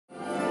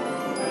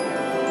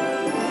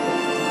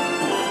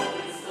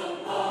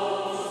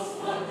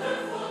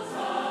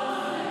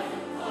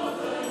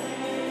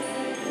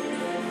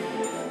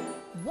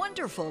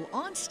wonderful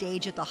on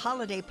stage at the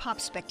Holiday Pop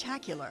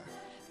Spectacular.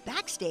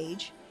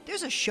 Backstage,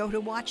 there's a show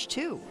to watch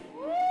too.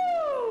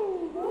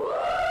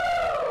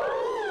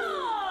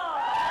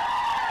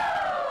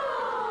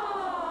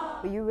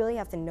 But you really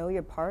have to know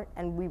your part,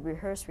 and we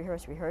rehearse.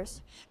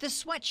 The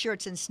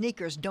sweatshirts and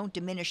sneakers don't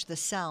diminish the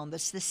sound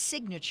that's the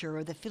signature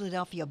of the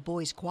Philadelphia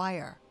Boys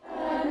Choir.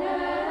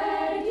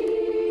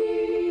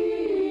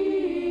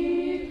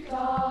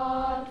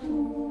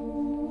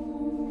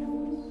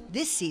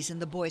 This season,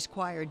 the Boys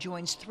Choir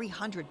joins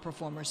 300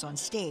 performers on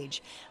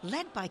stage,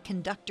 led by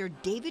conductor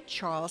David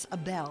Charles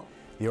Abell.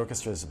 The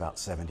orchestra is about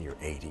 70 or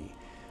 80.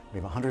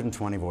 We have a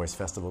 120-voice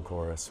festival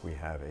chorus. We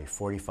have a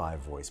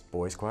 45-voice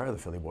boys choir, the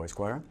Philly Boys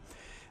Choir,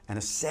 and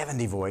a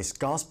 70-voice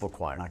gospel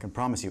choir. And I can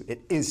promise you,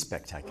 it is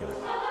spectacular.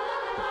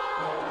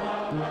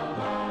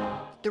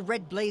 The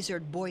Red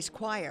Blazered Boys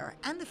Choir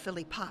and the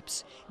Philly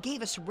Pops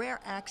gave us rare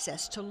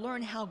access to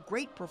learn how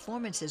great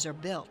performances are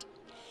built.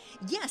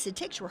 Yes, it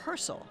takes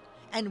rehearsal,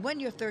 and when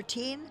you're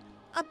 13,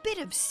 a bit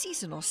of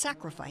seasonal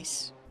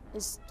sacrifice.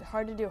 It's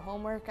hard to do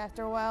homework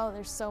after a while.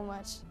 There's so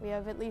much. We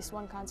have at least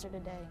one concert a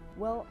day.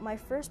 Well, my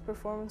first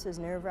performance was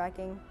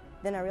nerve-wracking.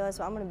 Then I realized,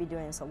 well, I'm going to be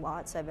doing this a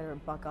lot, so I better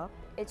buck up.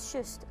 It's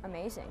just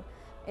amazing.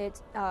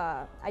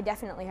 I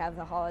definitely have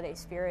the holiday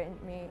spirit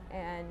in me,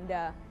 and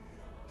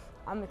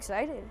I'm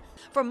excited.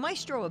 For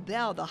Maestro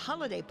Abell, the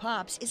Holiday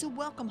Pops is a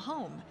welcome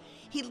home.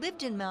 He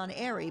lived in Mount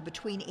Airy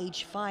between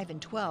age 5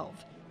 and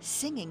 12,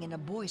 singing in a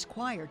boys'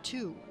 choir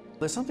too.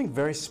 There's something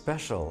very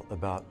special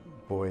about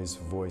boys'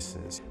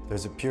 voices.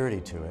 There's a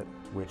purity to it,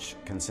 which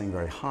can sing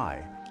very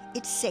high.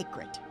 It's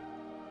sacred,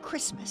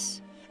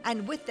 Christmas,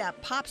 and with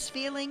that Pops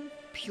feeling,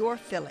 pure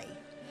Philly.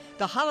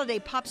 The Holiday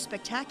Pop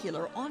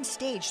Spectacular on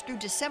stage through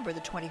December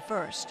the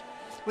 21st.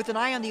 With an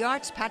eye on the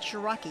arts, Pat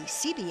Shiraki,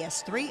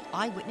 CBS 3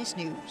 Eyewitness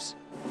News.